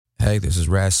Hey, this is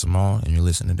Raz Simone, and you're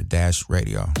listening to Dash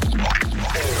Radio.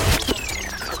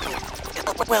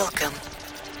 Welcome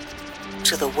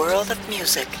to the world of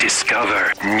music.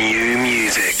 Discover new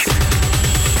music.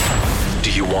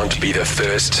 Do you want to be the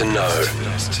first to know?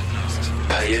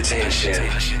 Pay attention.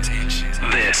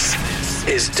 This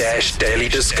is Dash Daily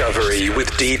Discovery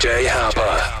with DJ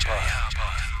Harper.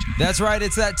 That's right,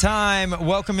 it's that time.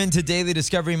 Welcome into Daily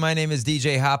Discovery. My name is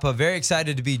DJ Hoppa. Very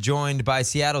excited to be joined by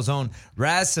Seattle's own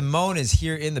Raz Simone is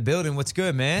here in the building. What's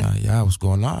good, man? Yeah, what's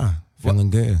going on? Feeling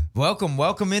good.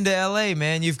 Welcome into LA,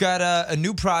 man. You've got a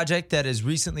new project that is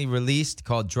recently released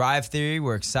called Drive Theory.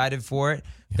 We're excited for it.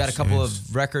 We've got a couple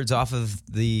of records off of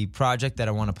the project that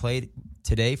I want to play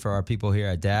today for our people here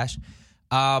at Dash.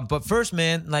 But first,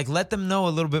 man, let them know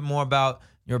a little bit more about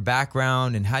your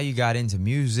background and how you got into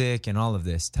music and all of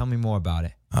this. Tell me more about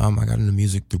it. I got into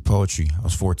music through poetry. I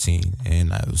was 14,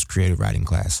 and it was creative writing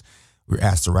class. We were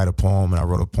asked to write a poem, and I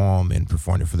wrote a poem and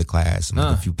performed it for the class. And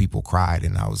a few people cried,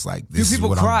 and I was like, "This is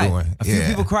what I'm doing." A few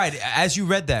people cried as you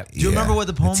read that. Do you remember what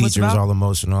the poem was about? The teacher was all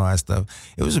emotional, all that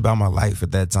stuff. It was about my life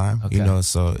at that time,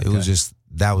 So it was just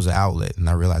that was an outlet, and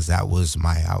I realized that was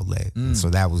my outlet. And so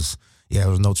that was. Yeah, there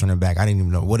was no turning back. I didn't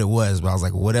even know what it was, but I was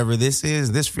like, whatever this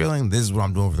is, this feeling, this is what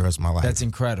I'm doing for the rest of my life. That's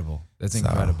incredible.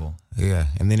 Incredible. Yeah,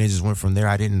 and then it just went from there.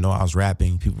 I didn't know I was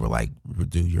rapping. People were like,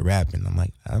 dude, you're rapping. I'm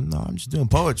like, no, I'm just doing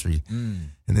poetry.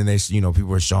 And then people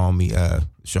were showing me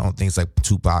things like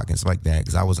Tupac and stuff like that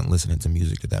because I wasn't listening to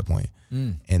music at that point.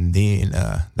 And then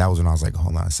that was when I was like,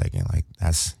 hold on a second. Like,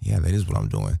 that is what I'm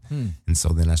doing. And so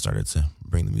then I started to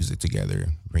bring the music together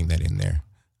and bring that in there.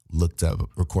 Looked up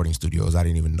recording studios. I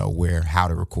didn't even know how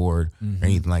to record or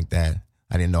anything like that.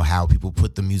 I didn't know how people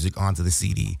put the music onto the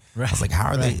CD. Right. I was like, how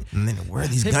are they? And then where are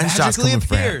these gunshots coming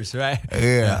from? Right?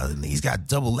 Yeah. He's got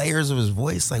double layers of his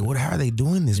voice. Like, how are they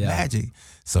doing this magic?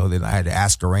 So then I had to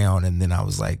ask around, and then I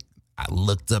was like, I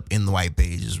looked up in the white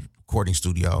pages, recording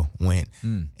studio, went,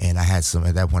 and I had some,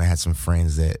 at that point I had some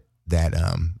friends that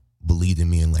believed in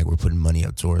me and were putting money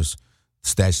up towards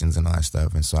sessions and all that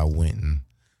stuff. And so I went and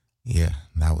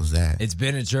that was that. It's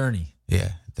been a journey.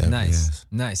 Yeah.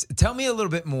 Nice. Tell me a little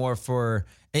bit more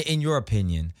in your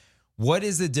opinion, what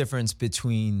is the difference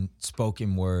between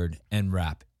spoken word and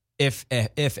rap, if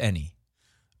any?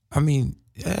 I mean,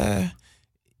 I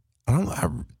don't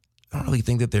really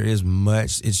think that there is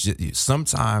much. It's just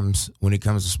sometimes when it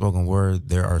comes to spoken word,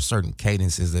 there are certain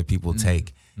cadences that people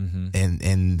take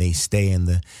and they stay in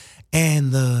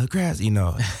the grass,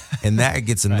 and that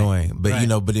gets annoying.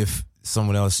 But but if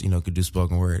someone else, could do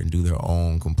spoken word and do their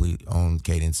own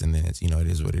cadence, and then it's, it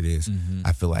is what it is.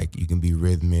 I feel like you can be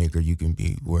rhythmic or you can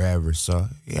be wherever. So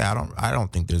I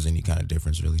don't think there's any kind of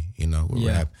difference really. With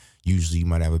rap, usually you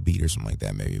might have a beat or something like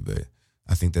that maybe, but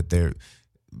I think that their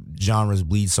genres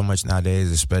bleed so much nowadays,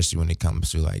 especially when it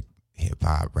comes to hip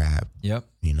hop, rap. Yep.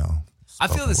 I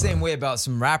feel the same way about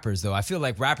some rappers, though. I feel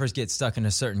like rappers get stuck in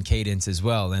a certain cadence as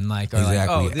well, and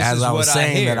exactly. This as is I was what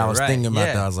saying I hear, that, I was thinking about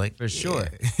that. I was like, for sure.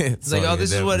 Yeah. It's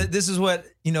this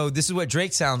is what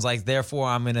Drake sounds like.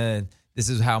 Therefore, this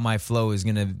is how my flow is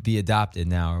gonna be adopted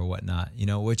now or whatnot.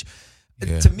 Which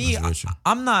to me,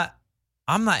 I'm not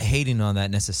hating on that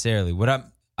necessarily.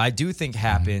 What I do think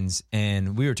happens,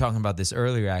 and we were talking about this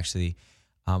earlier. Actually,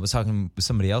 I was talking with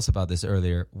somebody else about this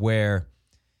earlier, where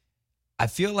I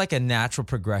feel like a natural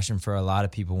progression for a lot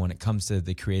of people when it comes to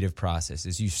the creative process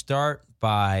is you start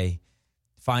by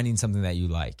finding something that you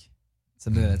like,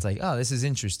 something that's like, oh, this is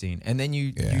interesting. And then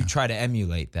you try to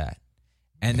emulate that.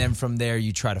 And then from there,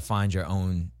 you try to find your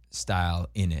own style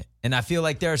in it. And I feel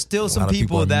like there are still some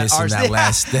people that are that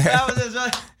last step.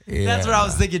 That's what I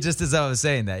was thinking just as I was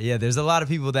saying that. Yeah, there's a lot of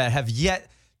people that have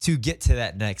yet to get to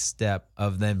that next step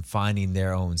of them finding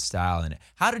their own style in it.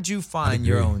 How did you find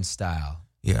your own style?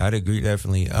 Yeah, I'd agree,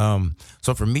 definitely.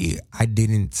 So for me, I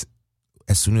didn't,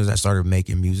 as soon as I started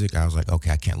making music, I was like,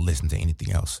 okay, I can't listen to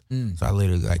anything else. So I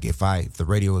literally, if the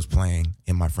radio was playing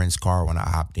in my friend's car when I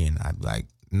hopped in, I'd be like,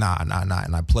 nah. And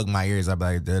I plug my ears, I'd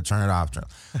be like, turn it off.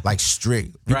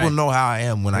 Strict. People know how I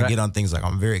am when I get on things,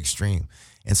 I'm very extreme.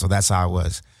 And so that's how I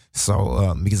was.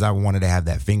 So because I wanted to have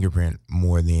that fingerprint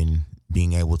more than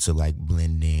being able to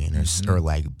blend in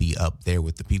or be up there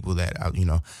with the people that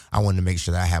I wanted to make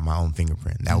sure that I had my own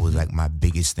fingerprint. That was my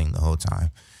biggest thing the whole time.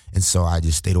 And so I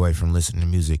just stayed away from listening to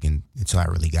music until I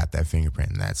really got that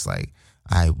fingerprint. And that's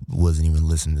I wasn't even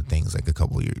listening to things a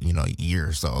couple of years, a year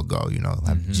or so ago,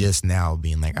 I'm just now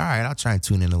being all right, I'll try and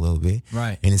tune in a little bit.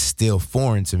 Right. And it's still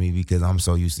foreign to me because I'm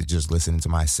so used to just listening to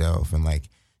myself and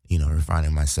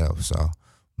refining myself. So,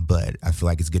 But I feel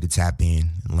like it's good to tap in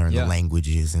and learn the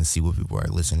languages and see what people are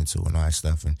listening to and all that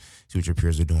stuff and see what your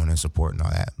peers are doing and support and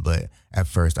all that. But at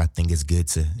first, I think it's good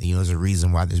to, there's a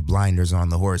reason why there's blinders on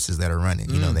the horses that are running.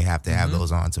 They have to have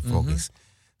those on to focus.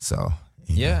 So,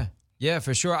 Yeah,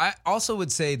 for sure. I also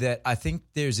would say that I think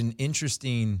there's an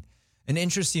interesting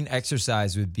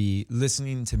exercise would be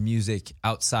listening to music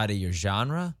outside of your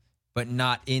genre, but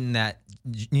not in that,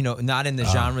 not in the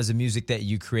genres of music that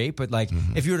you create, but like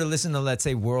if you were to listen to, let's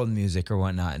say, world music or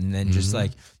whatnot, and then just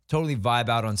like totally vibe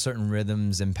out on certain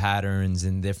rhythms and patterns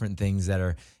and different things that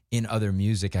are in other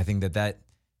music, I think that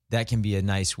can be a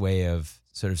nice way of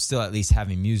sort of still at least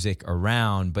having music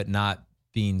around, but not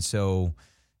being so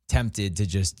tempted to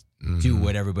just do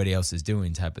what everybody else is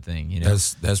doing type of thing.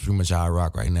 That's pretty much how I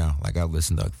rock right now. Like I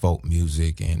listen to like folk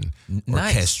music and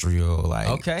orchestral,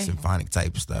 like symphonic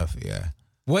type stuff. Yeah.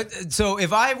 So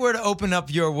if I were to open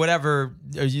up your whatever,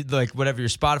 or whatever your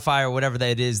Spotify or whatever that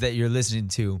it is that you're listening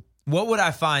to, what would I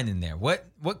find in there? What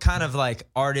kind of like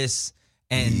artists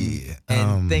and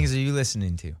things are you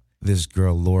listening to? This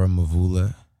girl Laura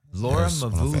Mvula. Laura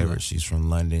Mvula. One of my favorites. She's from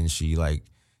London. She like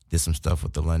did some stuff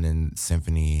with the London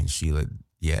Symphony, and she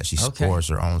scores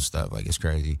her own stuff. Like it's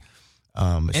crazy.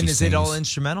 And is it all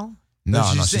instrumental? No,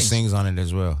 she sings on it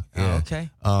as well. Yeah.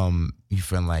 Oh, okay. You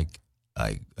friend like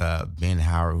Ben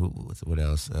Howard. What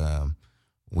else?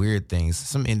 Weird things.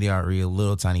 Some indie art, a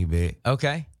little tiny bit.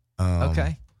 Okay.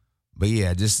 But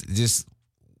yeah, just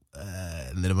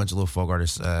and then a bunch of little folk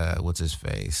artists. What's his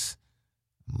face?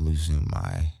 I'm losing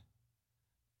my.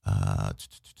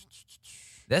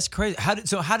 That's crazy. How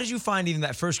did you find even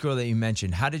that first girl that you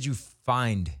mentioned? How did you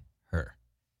find her?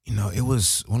 It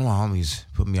was one of my homies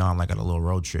put me on like on a little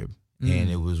road trip.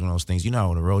 And it was one of those things,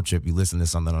 on a road trip, you listen to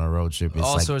something on a road trip, it's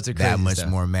all like sorts of crazy that much stuff.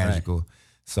 more magical. Right.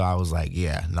 So I was like,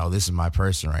 yeah, no, this is my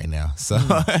person right now. So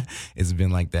it's been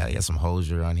like that. I got some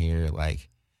Hozier on here, like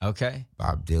Bob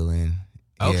Dylan.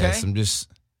 Okay. Some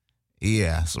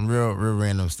real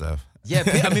random stuff. Yeah,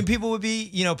 I mean, people would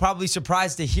be, probably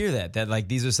surprised to hear that like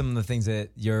these are some of the things that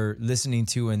you're listening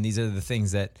to, and these are the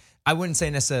things that I wouldn't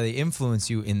say necessarily influence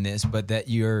you in this, but that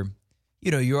you're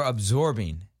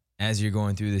absorbing as you're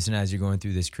going through this and as you're going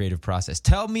through this creative process.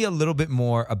 Tell me a little bit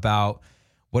more about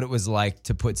what it was like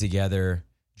to put together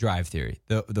Drive Theory,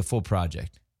 the full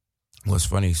project. Well, it's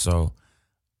funny. So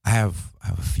I have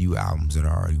a few albums that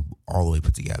are already all the way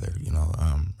put together,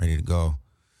 ready to go.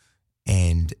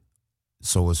 And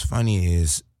so what's funny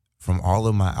is from all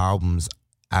of my albums,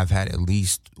 I've had at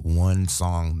least one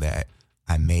song that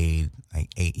I made like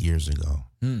 8 years ago.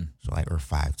 So or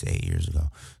 5 to 8 years ago.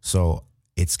 So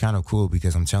it's kind of cool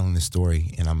because I'm telling this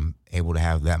story and I'm able to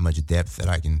have that much depth that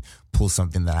I can pull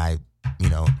something that I,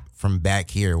 from back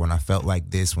here when I felt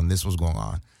like this, when this was going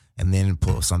on, and then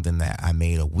pull something that I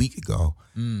made a week ago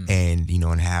and,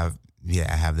 and have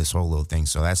this whole little thing.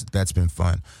 So that's been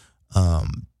fun.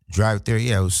 Drive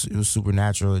Theory, it was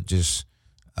supernatural. It just,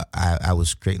 I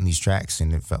was creating these tracks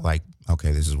and it felt like,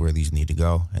 okay, this is where these need to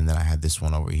go. And then I had this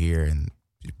one over here and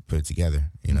put it together,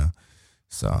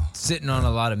 So sitting on a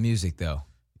lot of music though.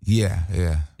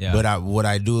 Yeah. But what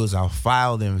I do is I'll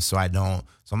file them so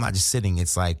I'm not just sitting.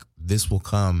 It's like this will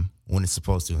come when it's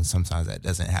supposed to, and sometimes that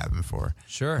doesn't happen for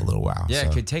a little while. Yeah,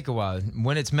 it could take a while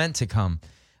when it's meant to come.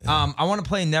 Yeah. I want to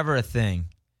play Never a Thing.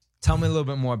 Tell me a little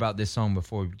bit more about this song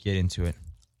before we get into it.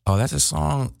 Oh, that's a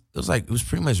song. It was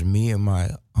pretty much me and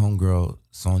my homegirl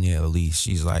Sonia Elise.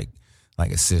 She's like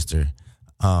a sister.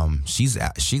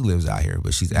 She lives out here,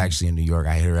 but she's actually in New York.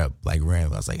 I hit her up like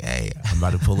random. I was like, "Hey, I'm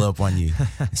about to pull up on you."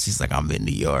 And she's like, "I'm in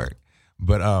New York."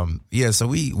 But so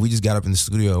we just got up in the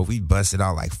studio. We busted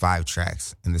out like 5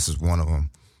 tracks, and this is one of them.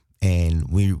 And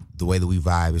the way that we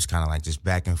vibe is kind of like just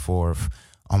back and forth,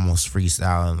 almost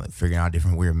freestyle and like figuring out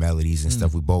different weird melodies and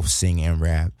stuff. We both sing and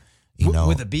rap.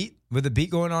 With a beat? With a beat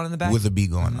going on in the back? With a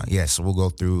beat going on, yeah. So we'll go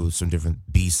through some different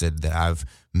beats that I've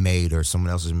made or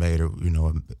someone else has made or,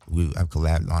 I've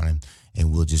collabed on it,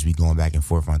 and we'll just be going back and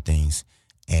forth on things.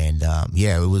 And,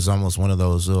 it was almost one of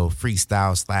those little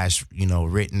freestyle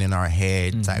 / written in our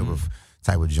head type of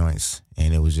joints.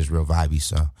 And it was just real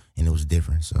vibey, and it was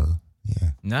different, so... Yeah.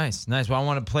 Nice. Well, I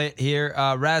want to play it here.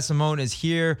 Raz Simone is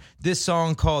here. This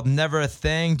song called Never a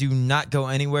Thing. Do not go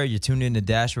anywhere. You're tuned in to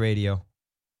Dash Radio.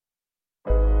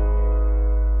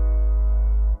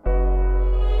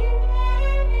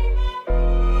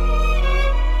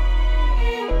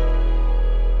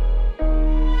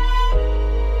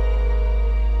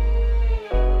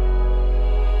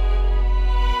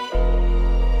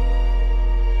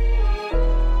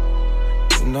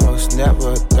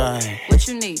 Never a thing. What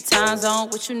you need, time? time zone,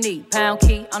 what you need? Pound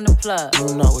key on the plug.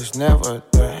 You know it's never a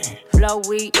thing. Flow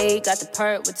weed, got the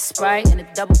perk with the Sprite and the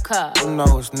double cup. You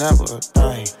know it's never a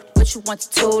thing. What you want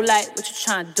to do like? What you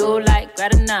tryna do like?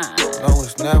 Grab a 9. No,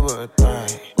 it's never a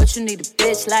thing. What you need a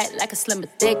bitch like a slim or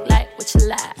thick like? What you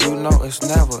like? You know it's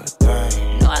never a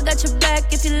thing. Know I got your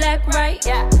back if you lack right.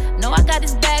 Yeah. Know I got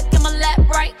his back in my lap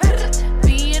right.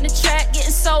 Be in the track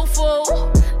getting soulful.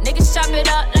 Niggas chop it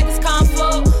up like it's kung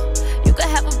fu. You can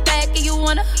have a back if you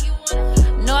wanna.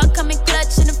 Know I come in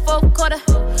clutch in the fourth quarter.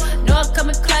 Know I come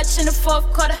in clutch in the fourth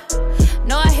quarter.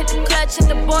 Know I hit the clutch if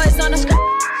the boys on the.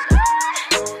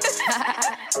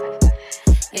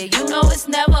 Yeah, you know it's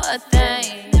never a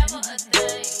thing.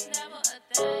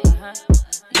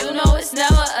 You know it's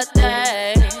never a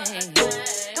thing.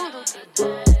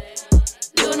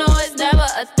 You know it's never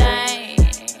a thing.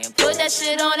 Put that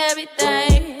shit on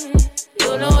everything.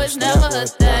 You know it's never a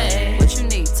thing. What you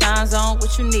need? Time zone,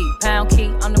 what you need? Pound key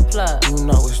on the plug. You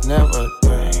know it's never a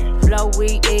thing. Flow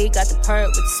weed, got the perk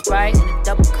with the Sprite and the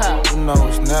double cup. You know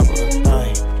it's never a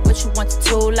thing. What you want to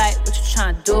do like? What you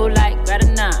tryna do like? Grab a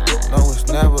 9. No, it's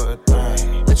never a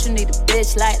thing. What you need a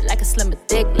bitch like a slim or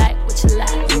thick like? What you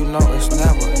like? You know it's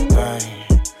never a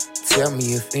thing. Tell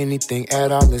me if anything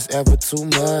at all is ever too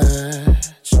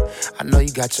much. I know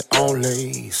you got your own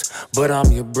lays, but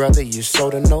I'm your brother, your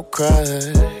shoulder, no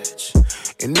crutch.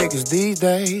 And niggas these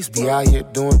days be out here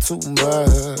doing too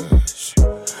much.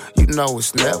 You know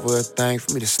it's never a thing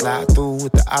for me to slide through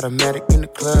with the automatic in the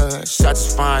clutch. Shots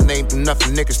is fine, they ain't do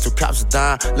nothing, niggas till cops are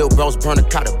dying. Lil' bros burning,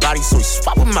 caught a body, so he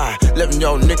swap with mine.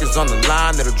 11-year-old niggas on the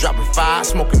line that'll drop a 5.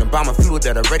 Smoking the bomb and fluid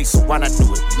that already, so why not do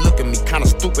it? You look at me kinda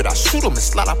stupid, I shoot them and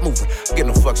slide off moving. Get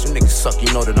no fucks, you niggas suck,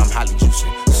 you know that I'm highly juicy.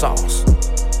 Sauce.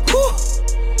 Whew.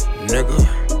 Nigga.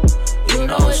 You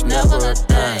know it's never a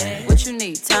thing. What you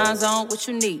need? Time zone, what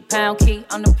you need? Pound key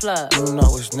on the plug. You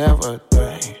know it's never a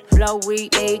thing. Flow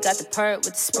weed, got the perk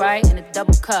with the Sprite and the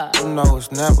double cup. You know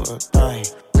it's never a thing.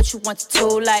 What you want to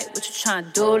do like? What you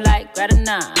tryna do like? Grab a 9.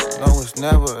 No, it's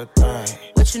never a thing.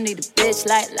 What you need a bitch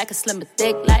like a slim or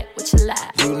thick like? What you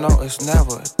like? You know it's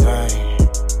never a thing.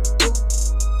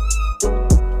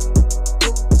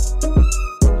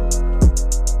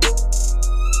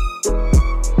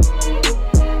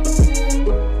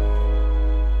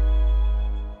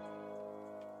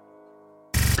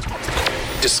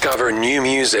 Discover new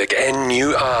music and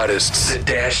new artists at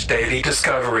Dash Daily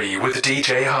Discovery with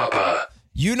DJ Harper.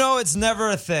 You know it's never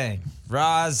a thing.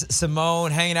 Roz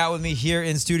Simone hanging out with me here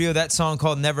in studio. That song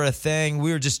called Never a Thing.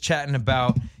 We were just chatting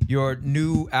about your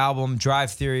new album,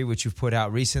 Drive Theory, which you've put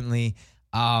out recently.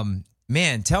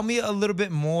 Man, tell me a little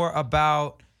bit more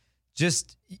about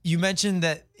just, you mentioned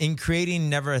that in creating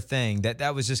Never a Thing,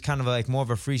 that was just kind of like more of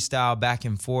a freestyle back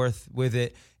and forth with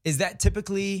it. Is that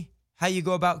typically how you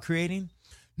go about creating?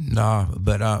 No,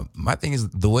 but my thing is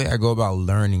the way I go about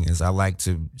learning is I like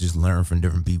to just learn from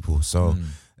different people. So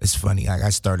it's funny. Like I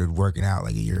started working out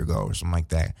like a year ago or something like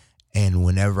that. And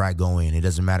whenever I go in, it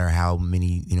doesn't matter how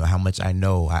many, how much I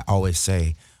know. I always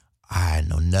say, I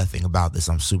know nothing about this.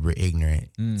 I'm super ignorant.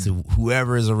 To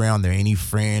whoever is around there, any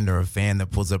friend or a fan that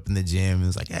pulls up in the gym and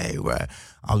is like, hey, what?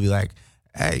 I'll be like,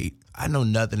 hey, I know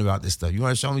nothing about this stuff. You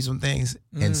want to show me some things?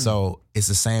 And so it's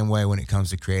the same way when it comes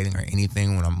to creating or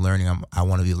anything. When I'm learning, I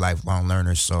want to be a lifelong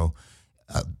learner. So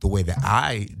the way that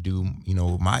I do,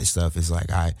 my stuff is like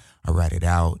I write it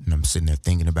out and I'm sitting there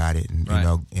thinking about it.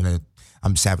 And,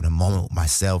 I'm just having a moment with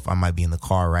myself. I might be in the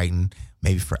car writing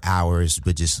maybe for hours,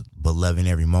 but loving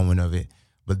every moment of it.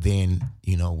 But then,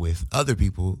 with other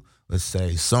people, let's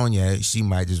say Sonia, she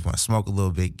might just want to smoke a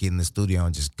little bit, get in the studio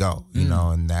and just go,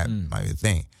 and that might be a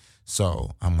thing.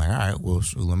 So I'm like, all right, well,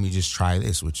 let me just try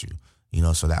this with you.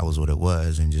 So that was what it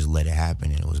was and just let it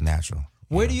happen and it was natural.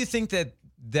 Where do you think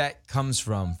that comes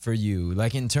from for you?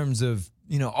 Like in terms of,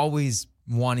 always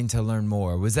wanting to learn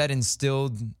more. Was that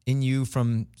instilled in you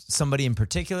from somebody in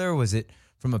particular? Was it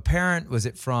from a parent? Was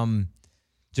it from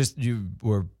just you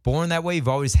were born that way? You've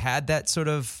always had that sort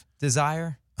of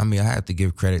desire? I mean, I have to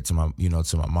give credit to my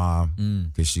mom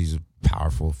because she's a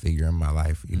powerful figure in my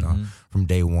life, from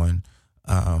day one.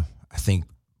 I think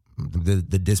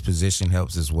the disposition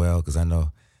helps as well because I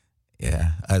know,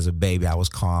 as a baby I was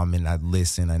calm and I'd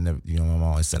listen. I never, my mom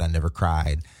always said I never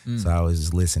cried, so I was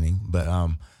just listening. But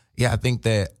I think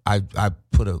that I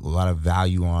put a lot of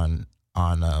value on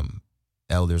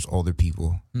elders, older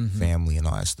people, family, and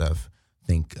all that stuff. I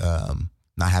think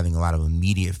not having a lot of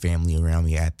immediate family around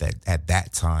me at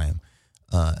that time,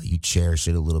 you cherish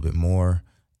it a little bit more.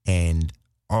 And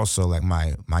also, like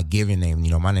my given name,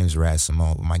 my name is Raz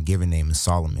Simone, but my given name is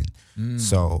Solomon.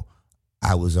 So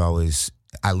I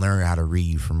learned how to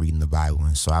read from reading the Bible.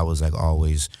 And so I was like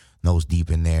always nose deep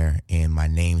in there, and my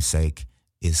namesake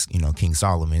is, you know, King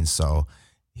Solomon. So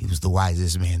he was the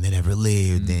wisest man that ever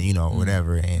lived, and, you know,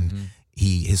 whatever. And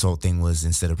his whole thing was,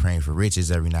 instead of praying for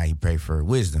riches every night, he prayed for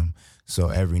wisdom. So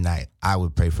every night I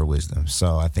would pray for wisdom.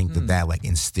 So I think that like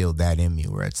instilled that in me,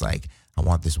 where it's like, I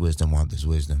want this wisdom.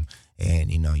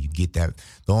 And, you know, you get that.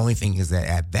 The only thing is that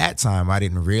at that time, I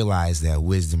didn't realize that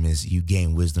wisdom is, you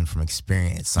gain wisdom from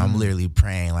experience. So I'm literally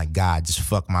praying like, God, just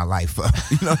fuck my life up.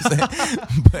 You know what I'm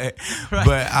saying?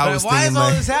 But I was why thinking, is all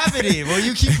like, this happening? Well,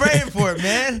 you keep praying for it,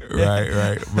 man.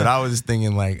 Right. But I was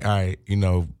thinking like, all right, you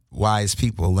know, wise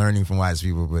people, learning from wise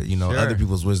people. But, you know, other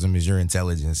people's wisdom is your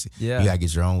intelligence. Yeah. You got to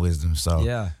get your own wisdom. So,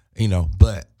 yeah. You know,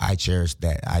 but I cherish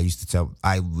that.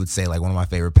 I would say like one of my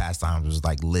favorite pastimes was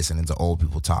like listening to old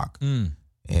people talk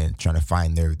and trying to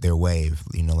find their wave.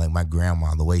 You know, like my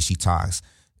grandma, the way she talks,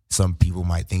 some people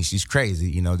might think she's crazy,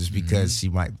 you know, just because she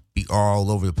might be all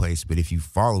over the place. But if you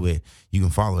follow it, you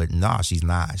can follow it. No, she's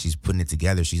not. She's putting it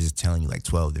together. She's just telling you like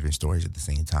 12 different stories at the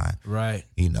same time. Right.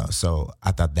 You know, so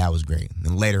I thought that was great.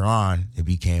 And later on, it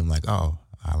became like, oh,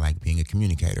 I like being a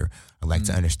communicator. I like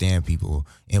to understand people,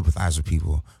 empathize with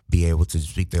people, be able to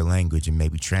speak their language and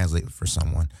maybe translate it for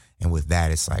someone. And with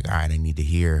that, it's like, all right, I need to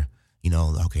hear, you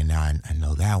know, okay, now I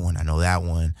know that one. I know that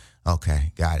one.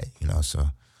 Okay, got it. You know, so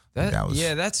that was.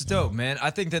 Yeah, that's dope, man.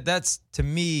 I think that's, to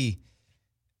me,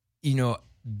 you know,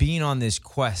 being on this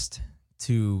quest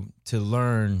to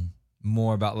learn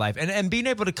more about life and being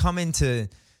able to come into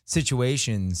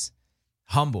situations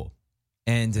humble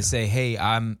and to say, hey,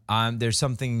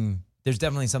 there's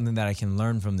definitely something that I can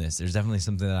learn from this. There's definitely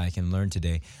something that I can learn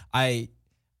today. I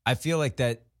feel like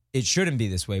that it shouldn't be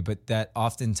this way, but that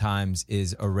oftentimes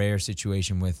is a rare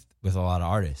situation with a lot of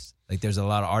artists. Like there's a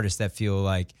lot of artists that feel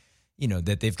like, you know,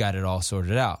 that they've got it all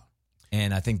sorted out.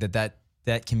 And I think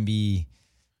that can be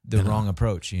the wrong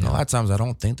approach. You know, a lot of times I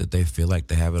don't think that they feel like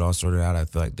they have it all sorted out. I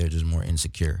feel like they're just more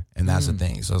insecure, and that's the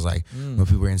thing. So it's like when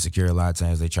people are insecure, a lot of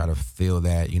times they try to feel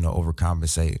that, you know,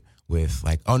 overcompensate with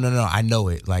like, oh no, I know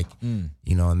it, like you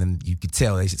know, and then you could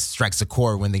tell it strikes a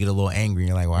chord when they get a little angry, and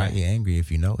you're like, why are you angry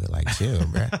if you know it? Like, chill,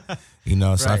 bro. You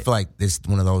know, so I feel like it's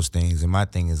one of those things. And my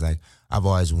thing is like, I've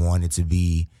always wanted to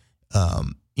be,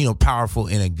 you know, powerful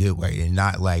in a good way, and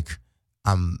not like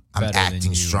I'm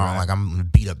acting strong, right? Like I'm gonna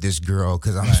beat up this girl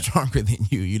because I'm stronger than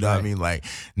you. You know what I mean? Like,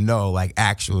 no, like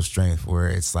actual strength where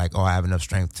it's like, oh, I have enough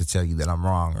strength to tell you that I'm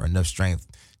wrong, or enough strength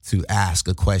to ask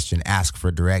a question, ask for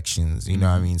directions. You know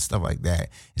what I mean? Stuff like that.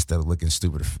 Instead of looking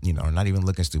stupid, you know, not even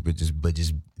looking stupid, just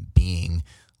being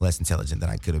less intelligent than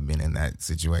I could have been in that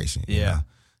situation. You know?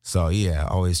 So yeah,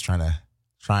 always trying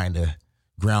to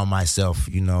ground myself,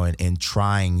 you know, and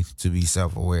trying to be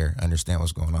self-aware, understand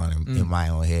what's going on in my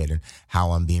own head and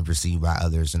how I'm being perceived by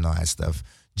others and all that stuff,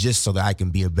 just so that I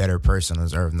can be a better person on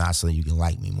this earth, not so that you can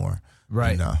like me more.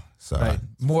 Right. You know, so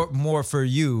more for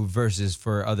you versus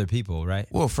for other people, right?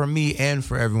 Well, for me and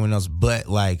for everyone else, but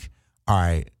like, all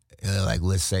right, like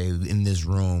let's say in this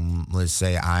room, let's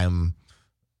say I'm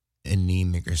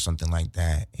anemic or something like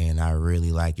that, and I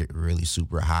really like it really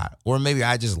super hot, or maybe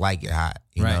I just like it hot,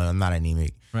 you know, I'm not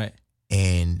anemic, right?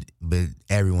 But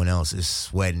everyone else is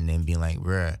sweating and being like,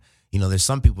 bruh, you know, there's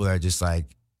some people that are just like,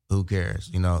 who cares,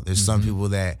 you know? There's some people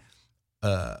that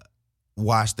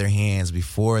wash their hands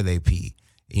before they pee,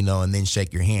 you know, and then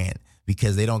shake your hand,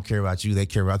 because they don't care about you, they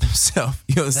care about themselves.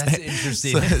 You know what I'm saying? That's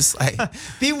interesting. So it's like,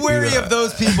 be wary of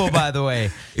those people, by the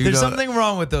way. There's something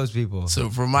wrong with those people. So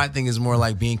for my thing is more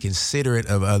like being considerate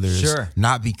of others. Sure.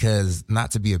 Not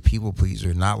to be a people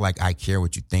pleaser, not like I care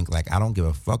what you think. Like I don't give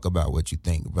a fuck about what you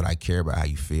think, but I care about how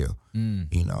you feel.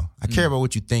 You know, I care about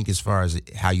what you think as far as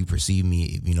how you perceive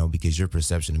me, you know, because your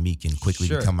perception of me can quickly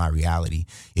become my reality.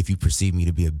 If you perceive me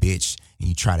to be a bitch and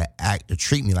you try to act or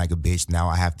treat me like a bitch, now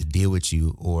I have to deal with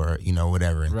you, or, you know,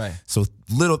 whatever. Right. So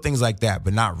little things like that,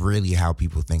 but not really how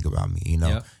people think about me, you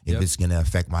know, if it's going to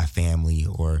affect my family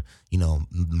or, you know,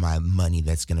 my money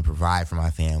that's going to provide for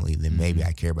my family, then maybe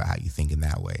I care about how you think in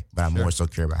that way. But I more so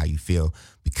care about how you feel,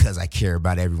 because I care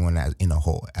about everyone as a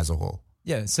whole.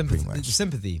 Yeah,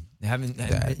 sympathy, having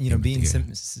that, you know, being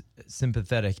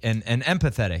sympathetic and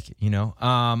empathetic, you know.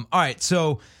 All right,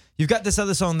 so you've got this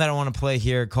other song that I want to play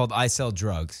here called "I Sell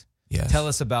Drugs." Yes. Tell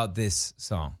us about this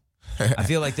song. I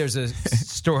feel like there's a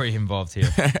story involved here.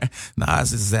 Nah,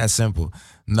 it's that simple.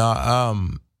 No,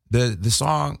 the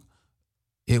song,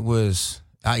 it was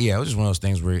it was just one of those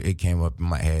things where it came up in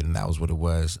my head, and that was what it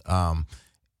was.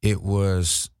 It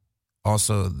was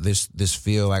also this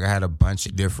feel like I had a bunch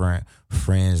of different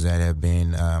friends that have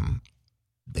been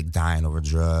like dying over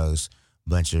drugs,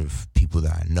 bunch of people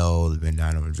that I know that have been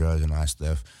dying over drugs and all that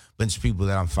stuff, bunch of people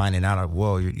that I'm finding out of,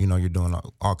 well, you're doing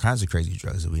all kinds of crazy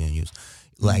drugs that we didn't use.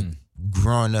 Like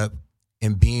growing up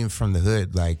and being from the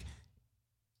hood, like,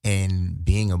 and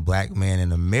being a black man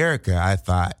in America, I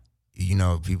thought, you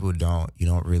know, you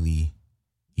don't really,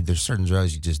 there's certain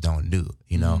drugs you just don't do,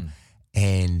 you know?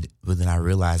 But then I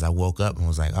realized, I woke up and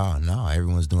was like, oh no,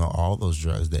 everyone's doing all those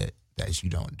drugs that you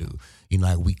don't do. You know,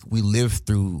 like we lived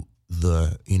through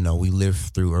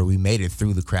we made it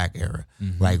through the crack era.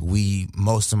 Like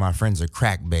most of my friends are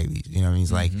crack babies. You know what I mean?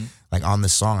 It's like on the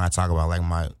song I talk about, like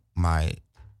my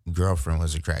girlfriend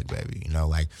was a crack baby, you know,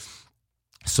 like,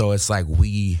 so it's like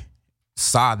we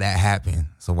saw that happen.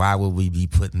 So why would we be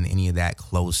putting any of that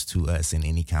close to us in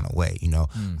any kind of way? You know,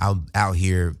 out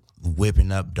here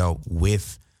whipping up dope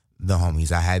with the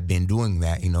homies. I had been doing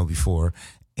that, you know, before.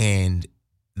 And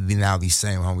now these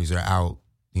same homies are out,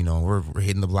 you know, we're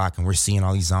hitting the block and we're seeing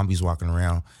all these zombies walking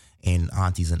around and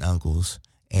aunties and uncles.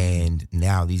 And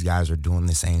now these guys are doing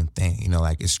the same thing. You know,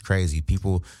 like, it's crazy.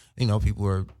 People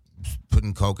are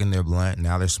putting coke in their blunt.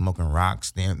 Now they're smoking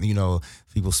rocks. Then, you know,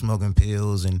 people smoking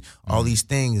pills and all these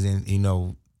things. And, you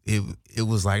know, it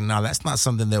was like, no, that's not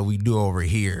something that we do over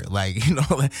here. Like, you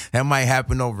know, that might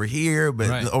happen over here,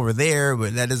 but over there,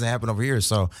 but that doesn't happen over here.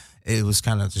 So it was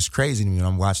kind of just crazy to me when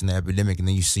I'm watching the epidemic, and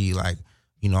then you see, like,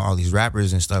 you know, all these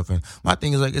rappers and stuff. And my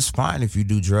thing is, like, it's fine if you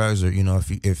do drugs, or, you know,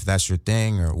 if that's your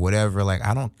thing or whatever. Like,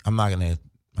 I'm not gonna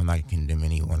condemn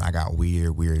anyone. I got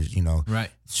weird, you know,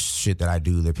 shit that I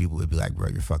do that people would be like, bro,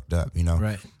 you're fucked up, you know?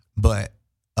 Right. But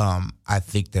I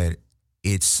think that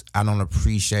I don't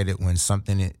appreciate it when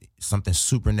something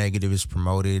super negative is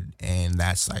promoted, and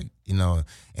that's like, you know,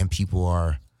 and people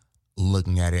are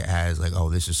looking at it as like, oh,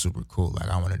 this is super cool. Like,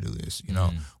 I want to do this, you know,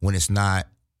 when it's not.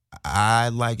 I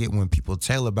like it when people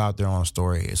tell about their own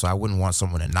story. So I wouldn't want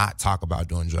someone to not talk about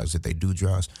doing drugs if they do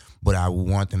drugs, but I would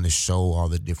want them to show all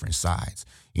the different sides,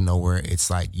 you know, where it's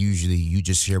like usually you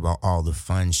just hear about all the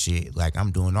fun shit. Like,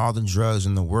 I'm doing all the drugs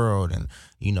in the world and,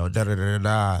 you know,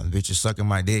 da-da-da-da-da, and bitches sucking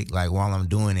my dick, like, while I'm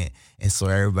doing it. And so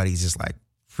everybody's just like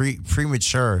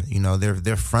premature, you know,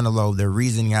 their frontal lobe, their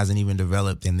reasoning hasn't even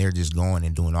developed, and they're just going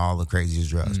and doing all the craziest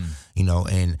drugs, you know.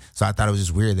 And so I thought it was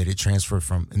just weird that it transferred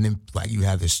from, and then like you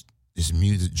have this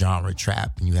music genre,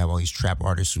 trap, and you have all these trap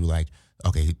artists who, like,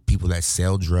 okay, people that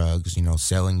sell drugs, you know,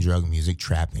 selling drug music,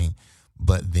 trapping,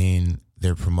 but then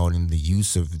they're promoting the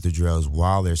use of the drugs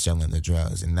while they're selling the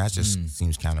drugs, and that just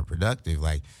seems counterproductive.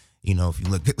 Like, you know, if you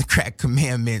look at the crack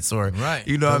commandments, or,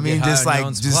 you know what I mean? Just like,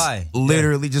 just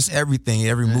literally just everything,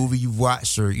 every movie you've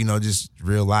watched, or, you know, just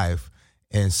real life.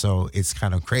 And so it's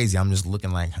kind of crazy. I'm just looking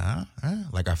like, huh?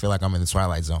 Like, I feel like I'm in the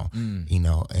Twilight Zone, you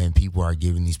know, and people are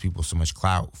giving these people so much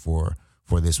clout for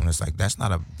this one. It's like, that's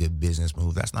not a good business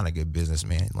move. That's not a good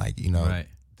businessman. Like, you know,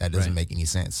 that doesn't make any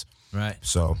sense. Right.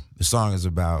 So the song is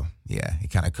about, it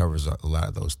kind of covers a lot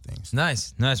of those things.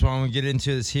 Nice. Well, I'm going to get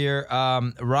into this here.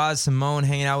 Roz Simone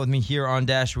hanging out with me here on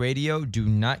Dash Radio. Do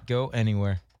not go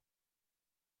anywhere.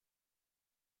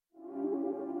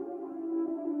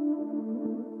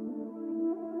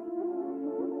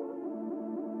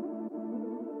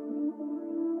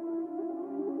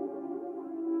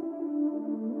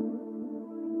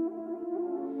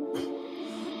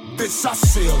 Bitch, I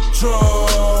sell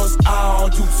drugs, I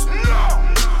don't use it. No.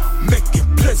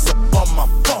 Making plays up on my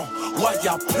phone while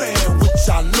y'all playing with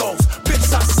y'all nose.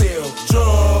 Bitch, I sell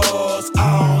drugs, I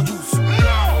don't use it.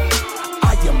 No.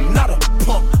 I am not a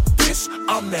punk, bitch.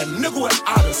 I'm that nigga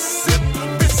without a sip.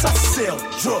 Bitch, I sell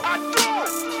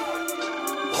drugs.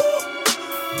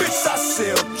 Bitch, I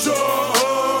sell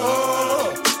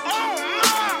drugs.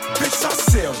 Bitch, I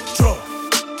sell drugs.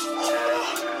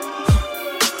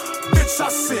 I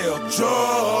sell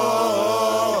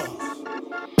drugs.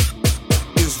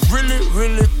 It's really,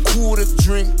 really cool to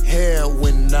drink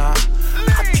heroin now.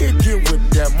 I can't get with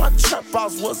that. My trap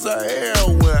house was a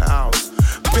heroin house.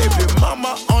 Baby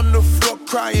mama on the floor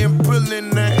crying,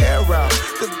 pulling the hair out.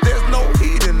 Cause there's no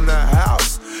heat in the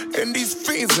house, and these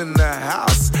fiends in the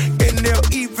house. And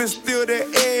they'll even steal the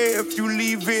air if you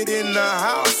leave it in the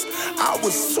house. I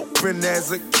was souping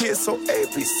as a kid, so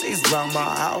ABC's round my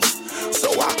house. So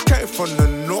I came from the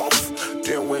north,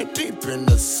 then went deep in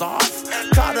the south.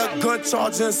 Caught a gun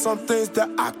charge and some things that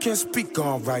I can't speak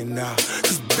on right now.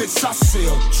 Cause bitch, I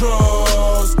sell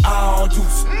drugs, I don't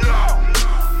use it.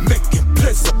 No. Making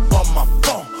plays up on my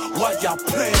phone while y'all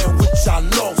playing with y'all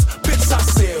nose. Bitch, I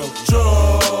sell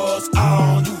drugs, I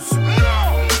don't use it. No.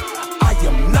 I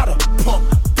am not a punk,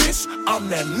 bitch. I'm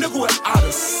that nigga without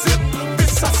a sip.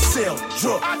 Bitch, I sell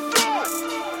drugs.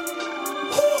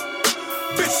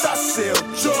 Bitch, I sell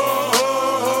drugs.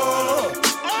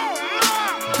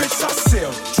 Bitch, I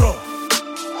sell drugs.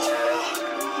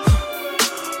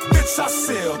 Bitch, I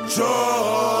sell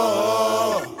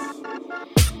drugs.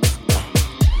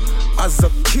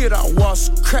 kid, I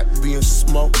watched crack being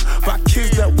smoked by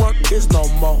kids that weren't kids no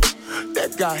more.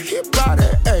 That got hit by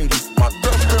the 80s. My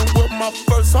girlfriend was my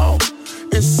first hoe,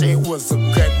 and she was a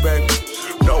crack baby.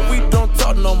 No, we don't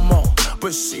talk no more,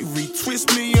 but she retweets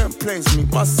me and plays me.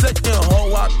 My second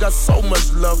hoe, I got so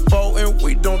much love for, and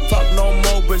we don't talk no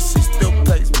more, but she still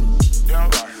plays me.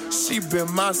 She been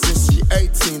mine since she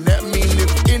 18. That mean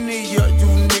if any of you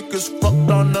niggas fucked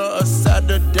on her or sat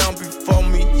her down before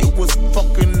me, you was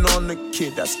fucking on the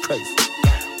kid. That's crazy.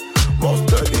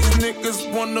 Most of these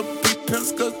niggas wanna be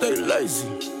pimps cause they lazy,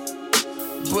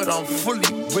 but I'm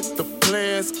fully with the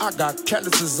plans. I got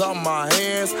calluses on my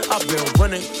hands. I've been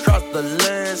running across the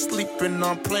land, sleeping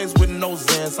on planes with no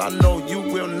Zans. I know you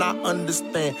will not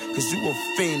understand, cause you a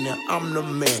fiend and I'm the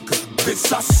man. Cause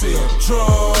bitch, I sell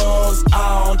drugs,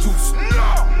 I don't use it.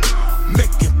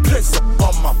 Making plays up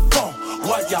on my phone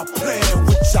while y'all playing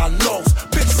with y'all nose.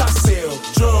 Bitch, I sell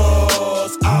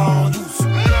drugs, I don't use it.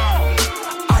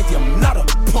 I am not a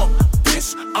punk,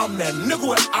 bitch. I'm that nigga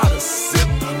without a sip.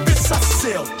 Bitch, I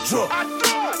sell drugs.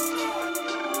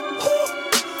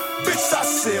 Bitch, I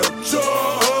sell drugs.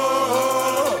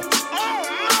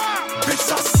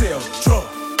 Bitch, I sell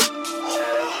drugs.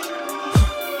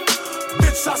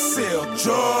 Bitch, I sell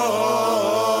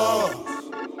drugs.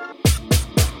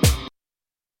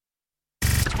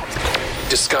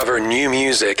 Discover new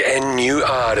music and new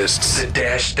artists at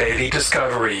Dash Daily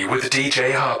Discovery with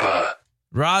DJ Harper.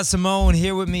 Roz Simone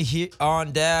here with me here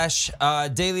on Dash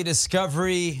Daily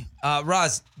Discovery.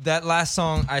 Roz, that last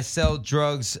song, I Sell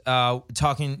Drugs,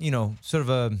 talking, sort of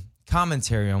a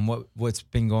commentary on what's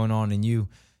been going on. And you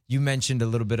mentioned a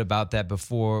little bit about that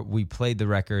before we played the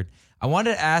record. I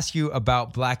wanted to ask you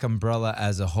about Black Umbrella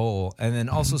as a whole, and then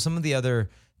also some of the other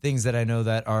things that I know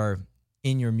that are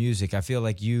in your music. I feel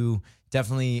like you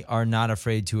definitely are not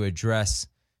afraid to address,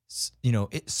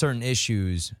 certain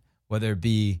issues, whether it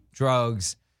be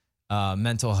drugs,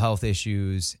 mental health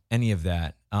issues, any of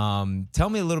that. Tell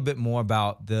me a little bit more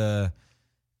about the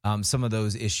some of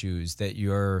those issues that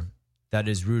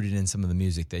is rooted in some of the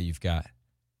music that you've got.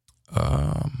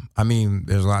 I mean,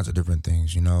 there's lots of different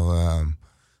things,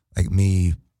 like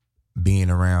me being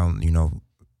around,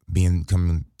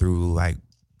 coming through like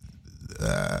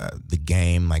the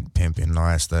game, like pimping and all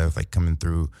that stuff, like coming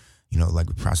through,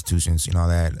 like prostitutions, all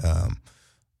that,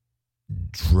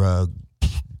 drug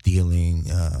dealing,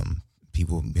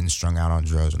 people being strung out on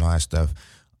drugs and all that stuff.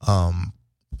 And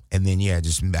then,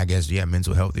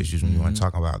 mental health issues when you want to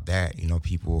talk about that,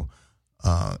 people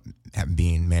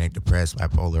being manic depressed,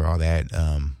 bipolar, all that,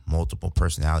 multiple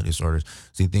personality disorders.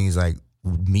 See, things like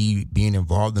me being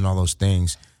involved in all those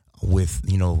things with,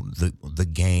 the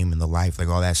game and the life, like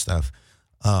all that stuff.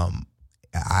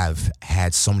 I've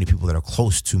had so many people that are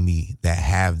close to me that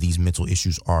have these mental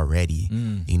issues already,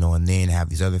 and then have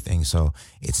these other things. So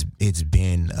it's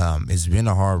been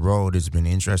a hard road. It's been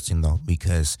interesting though,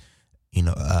 because,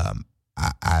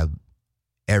 I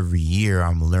every year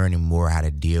I'm learning more how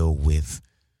to deal with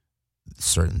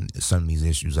some of these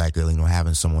issues, like,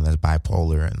 having someone that's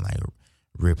bipolar and like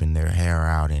ripping their hair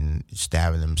out and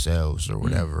stabbing themselves or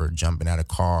whatever, or jumping out of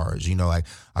cars, like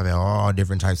I've had all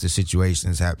different types of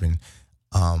situations happen.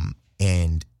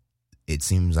 And it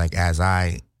seems like as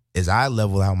I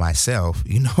level out myself,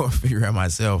 figure out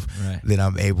myself, right, then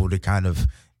I'm able to kind of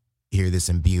hear this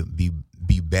and be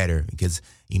better. Because,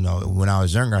 when I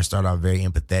was younger, I started out very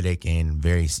empathetic and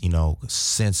very,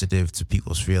 sensitive to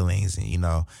people's feelings.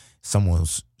 And,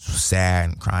 someone's sad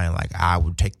and crying, like I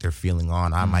would take their feeling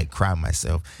on. I might cry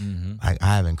myself. Like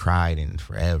I haven't cried in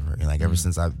forever. And like ever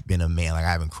since I've been a man, like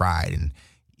I haven't cried in,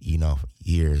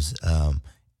 years.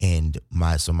 And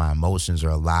my emotions are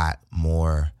a lot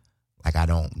more, like I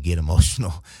don't get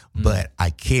emotional, but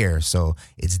I care. So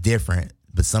it's different.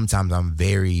 But sometimes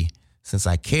since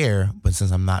I care, but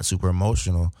since I'm not super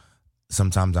emotional,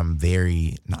 sometimes I'm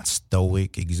very, not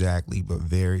stoic exactly, but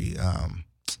very,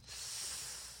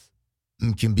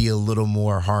 can be a little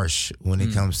more harsh when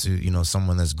it comes to,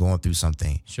 someone that's going through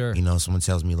something. Sure. Someone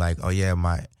tells me like, oh yeah,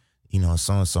 my,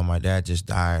 so-and-so, my dad just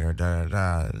died or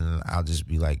da-da-da. And I'll just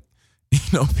be like,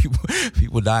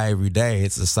 people die every day.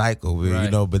 It's a cycle, right.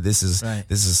 But this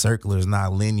is circular. It's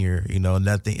not linear.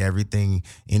 Everything,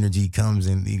 energy comes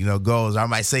and, goes. I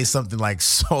might say something like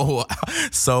so,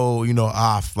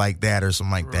 off like that or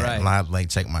something like that. Right. And I like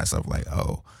check myself like,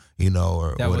 or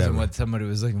that whatever. Wasn't what somebody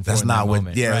was looking for. That's not what.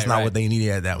 Moment. Yeah, that's not what they needed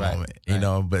at that moment.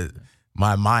 But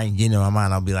my mind,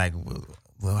 I'll be like,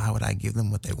 well, how would I give them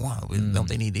what they want? Don't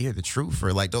they need to hear the truth,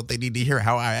 or like, don't they need to hear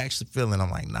how I actually feel? And I'm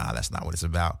like, nah, that's not what it's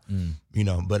about.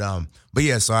 But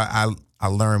yeah, so I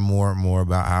learn more and more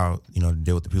about how to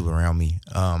deal with the people around me.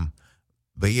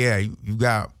 But yeah, you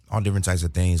got all different types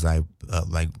of things like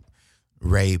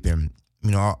rape and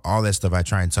all that stuff I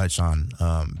try and touch on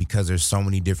because there's so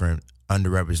many different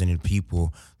underrepresented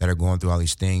people that are going through all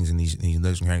these things and these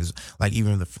things. Like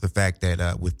even the fact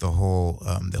that with the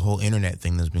whole internet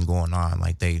thing that's been going on,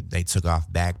 like they took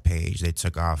off Backpage, they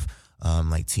took off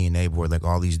like TNA board, like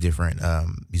all these different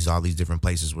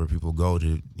places where people go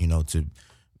to to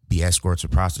be escorts or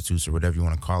prostitutes or whatever you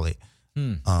want to call it,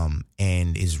 and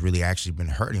it's really actually been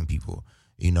hurting people.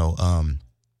 You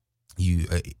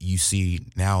see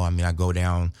now. I mean, I go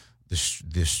down this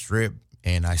strip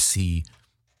and I see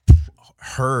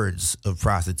herds of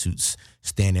prostitutes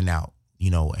standing out,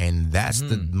 and that's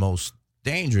the most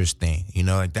dangerous thing,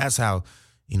 like that's how,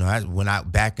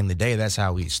 back in the day, that's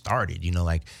how we started,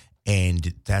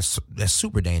 and that's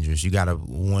super dangerous. You got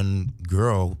one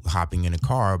girl hopping in a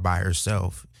car by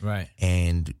herself. Right.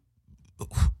 And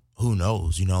who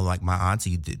knows, like my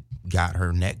auntie got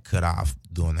her neck cut off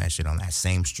doing that shit on that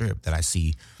same strip that I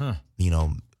see,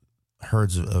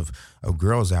 herds of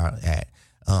girls out at.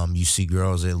 You see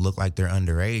girls that look like they're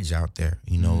underage out there.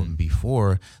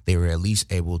 Before they were at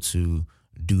least able to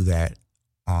do that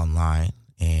online,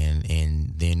 and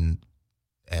then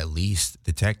at least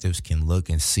detectives can look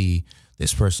and see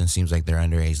this person seems like they're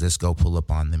underage. Let's go pull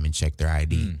up on them and check their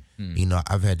ID.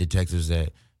 I've had detectives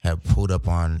that have pulled up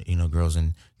on girls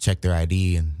and checked their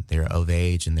ID and they're of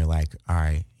age and they're like, all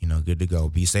right, good to go.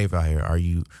 Be safe out here. Are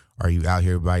you out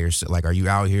here by yourself? Like, are you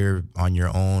out here on your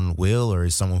own will, or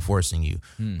is someone forcing you?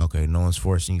 Okay, no one's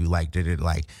forcing you. Like, did it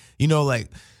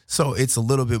so it's a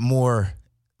little bit more,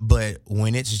 but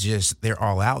when it's just, they're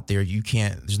all out there,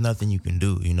 there's nothing you can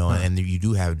do, and you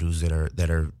do have dudes that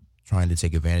are trying to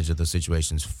take advantage of those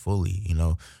situations fully,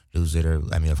 dudes that are,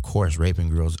 I mean, of course, raping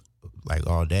girls like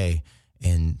all day,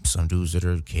 and some dudes that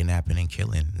are kidnapping and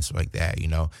killing and stuff like that,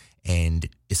 and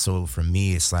so for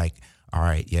me, it's like, all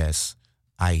right, yes,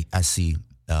 I see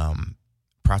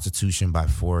prostitution by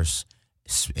force,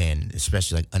 and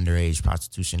especially like underage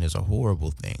prostitution is a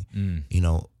horrible thing,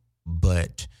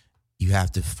 but you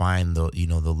have to find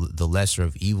the lesser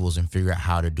of evils and figure out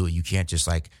how to do it. You can't just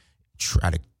like try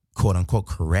to quote unquote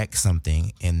correct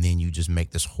something and then you just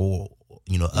make this whole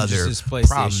other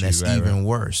problem that's even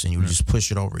worse, and you just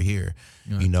push it over here,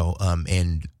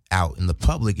 and out in the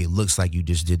public, it looks like you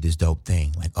just did this dope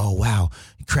thing. Like, oh, wow,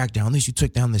 you cracked down this, you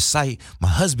took down this site. My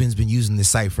husband's been using this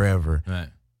site forever. Right.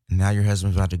 And now your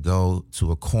husband's about to go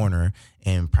to a corner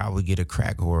and probably get a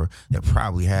crack whore that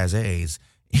probably has AIDS,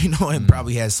 and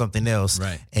probably has something else.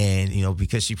 Right. And,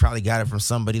 because she probably got it from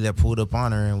somebody that pulled up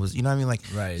on her and was,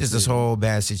 right. Just this whole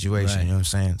bad situation, right. You know what I'm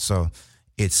saying? So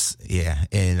it's,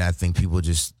 and I think people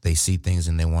just, they see things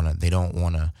and they don't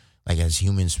want to, like as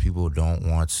humans, people don't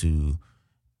want to,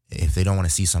 if they don't want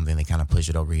to see something, they kind of push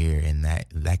it over here, and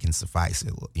that can suffice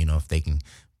it, if they can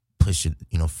push it,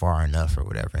 far enough or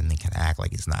whatever, and they kind of act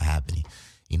like it's not happening,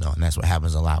 and that's what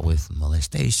happens a lot with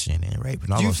molestation and rape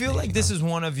and all. Do you feel like this is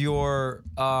one of your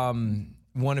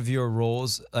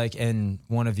roles, like, and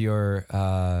one of your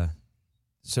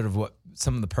sort of what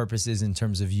some of the purposes in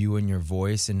terms of you and your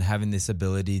voice and having this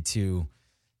ability to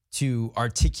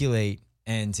articulate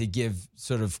and to give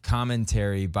sort of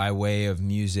commentary by way of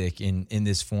music in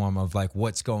this form of like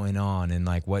what's going on and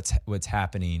like what's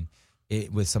happening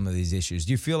with some of these issues?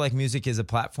 Do you feel like music is a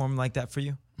platform like that for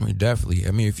you? I mean, definitely.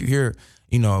 I mean, if you hear,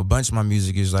 a bunch of my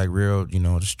music is like real,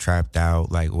 just trapped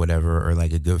out, like whatever, or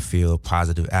like a good feel,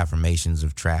 positive affirmations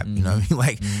of trap, you know what I mean?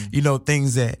 Like,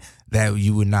 things that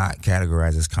you would not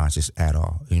categorize as conscious at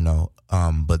all,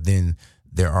 but then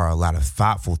there are a lot of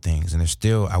thoughtful things, and they're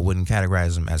still, I wouldn't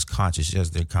categorize them as conscious. Yes,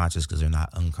 they're conscious because they're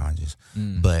not unconscious,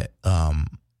 but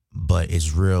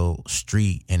it's real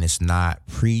street, and it's not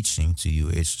preaching to you.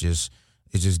 It's just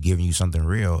giving you something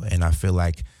real. And I feel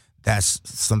like that's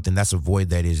a void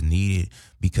that is needed,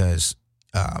 because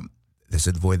that's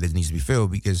a void that needs to be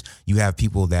filled, because you have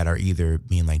people that are either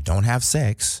being like, don't have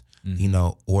sex,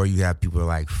 or you have people that are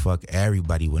like, fuck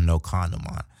everybody with no condom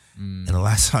on. And a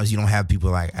lot of times you don't have people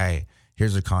like, hey,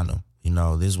 here's a condom.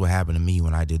 This is what happened to me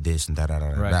when I did this and da da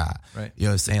da da. Right. You know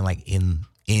what I'm saying? Like in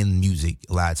music,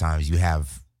 a lot of times you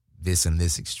have this and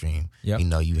this extreme. Yep.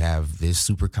 You have this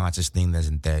super conscious thing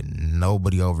that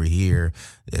nobody over here,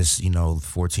 this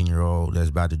 14-year-old that's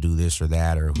about to do this or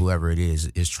that, or whoever it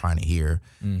is trying to hear,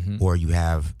 or you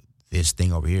have this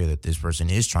thing over here that this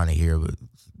person is trying to hear, but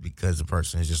because the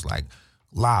person is just like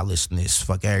lawlessness,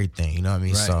 fuck everything. You know what I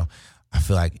mean? Right. So I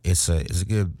feel like it's a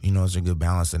good, it's a good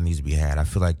balance that needs to be had. I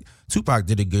feel like Tupac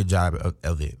did a good job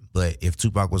of it, but if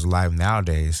Tupac was alive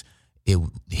nowadays,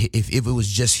 if it was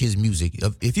just his music,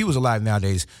 if he was alive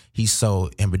nowadays, he's so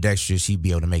ambidextrous, he'd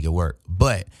be able to make it work.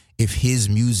 But if his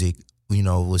music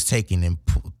was taken and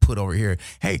put over here.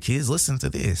 Hey, kids, listen to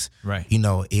this. Right.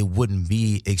 It wouldn't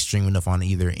be extreme enough on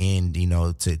either end,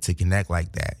 to connect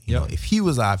like that. You know, if he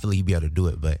was, I feel like he'd be able to do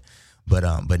it.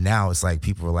 But now it's like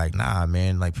people are like, nah,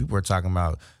 man. Like people are talking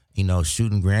about,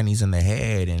 shooting grannies in the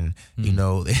head and,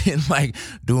 and like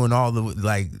doing all the,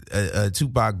 like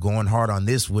Tupac going hard on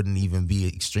this wouldn't even be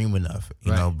extreme enough,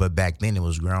 you know, but back then it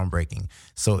was groundbreaking.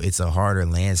 So it's a harder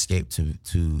landscape to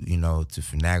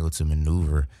finagle, to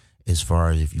maneuver as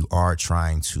far as if you are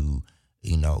trying to,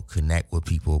 connect with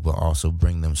people, but also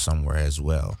bring them somewhere as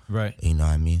well. Right. You know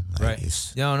what I mean? Like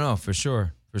right. No, for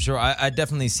sure. For sure. I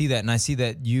definitely see that. And I see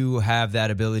that you have that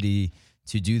ability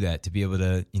to do that, to be able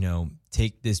to,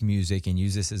 take this music and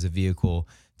use this as a vehicle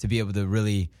to be able to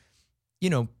really,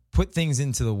 put things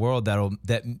into the world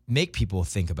that make people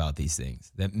think about these things,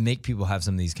 that make people have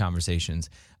some of these conversations.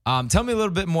 Tell me a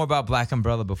little bit more about Black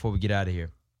Umbrella before we get out of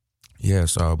here. Yeah,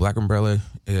 so Black Umbrella,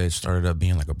 it started up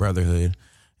being like a brotherhood,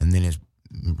 and then it's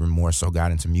more so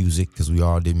got into music because we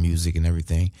all did music and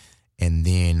everything. And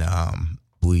then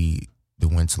we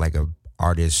went to like a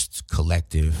artist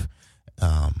collective,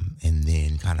 and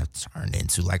then kind of turned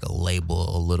into like a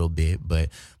label a little bit, but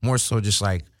more so just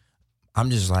like, I'm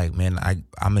just like, man,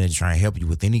 I'm going to try and help you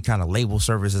with any kind of label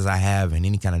services I have and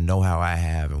any kind of know-how I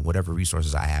have and whatever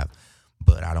resources I have,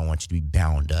 but I don't want you to be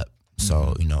bound up.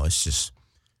 So, it's just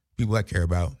people I care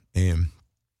about. And,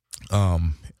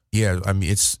 yeah, I mean,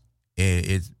 it's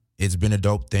been a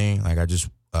dope thing. Like I just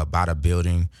bought a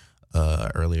building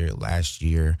earlier last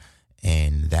year,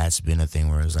 and that's been a thing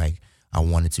where it's like, I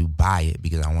wanted to buy it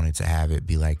because I wanted to have it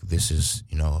be like, this is,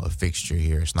 a fixture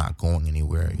here. It's not going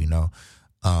anywhere,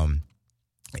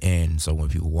 and so when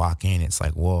people walk in, it's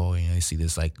like, whoa, they see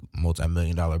this like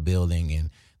multi-million-dollar building and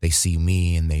they see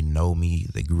me and they know me,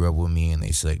 they grew up with me, and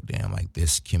they say, like, damn, like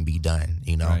this can be done,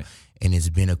 Right. And it's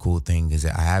been a cool thing because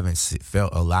I haven't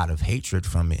felt a lot of hatred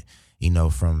from it,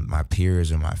 from my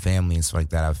peers and my family and stuff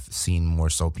like that. I've seen more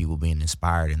so people being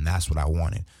inspired, and that's what I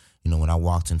wanted. When I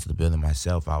walked into the building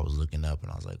myself, I was looking up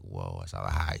and I was like, whoa, I saw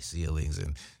the high ceilings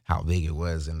and how big it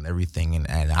was and everything.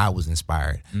 And I was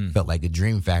inspired. Felt like a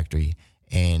dream factory.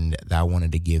 And I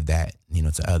wanted to give that,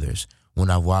 to others. When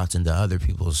I've walked into other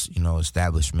people's,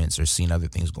 establishments or seen other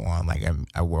things go on, like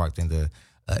I walked into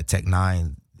Tech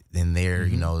Nine in their,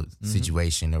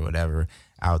 situation or whatever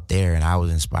out there, and I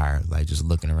was inspired, like just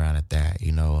looking around at that,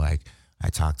 like I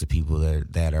talk to people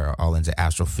that are all into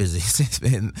astrophysics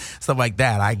and stuff like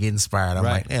that. I get inspired. I'm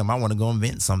like, damn, I want to go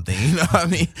invent something, you know what I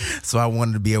mean? So I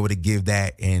wanted to be able to give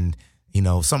that, and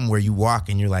something where you walk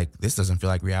and you're like, this doesn't feel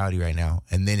like reality right now.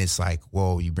 And then it's like,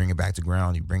 whoa, you bring it back to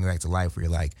ground, you bring it back to life where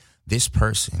you're like, this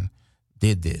person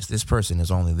did this. This person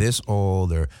is only this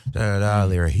old or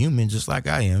they're a human just like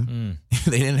I am.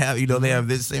 They didn't have, they have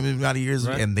this same amount of years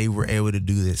and they were able to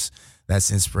do this.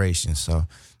 That's inspiration. So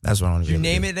that's what I want to do. Did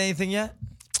you name it anything yet?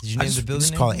 Did you name the building?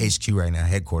 It's called HQ right now,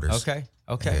 headquarters. Okay.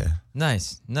 Yeah.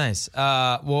 Nice.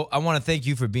 Well, I want to thank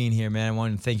you for being here, man. I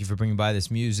want to thank you for bringing by this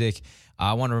music.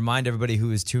 I want to remind everybody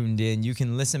who is tuned in, you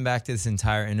can listen back to this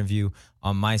entire interview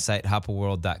on my site,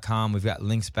 hoppaworld.com. We've got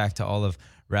links back to all of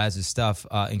Raz's stuff,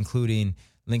 including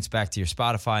links back to your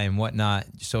Spotify and whatnot,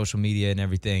 your social media and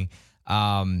everything.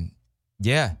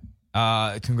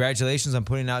 Congratulations on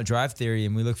putting out Drive Theory,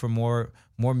 and we look for more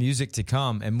music to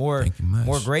come and more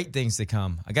great things to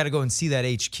come. I got to go and see that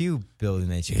HQ building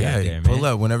that you got there, man. Pull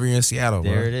up whenever you're in Seattle,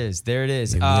 bro. There it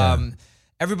is.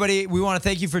 Everybody, we want to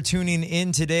thank you for tuning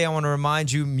in today. I want to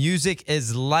remind you, music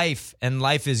is life, and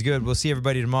life is good. We'll see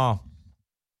everybody tomorrow.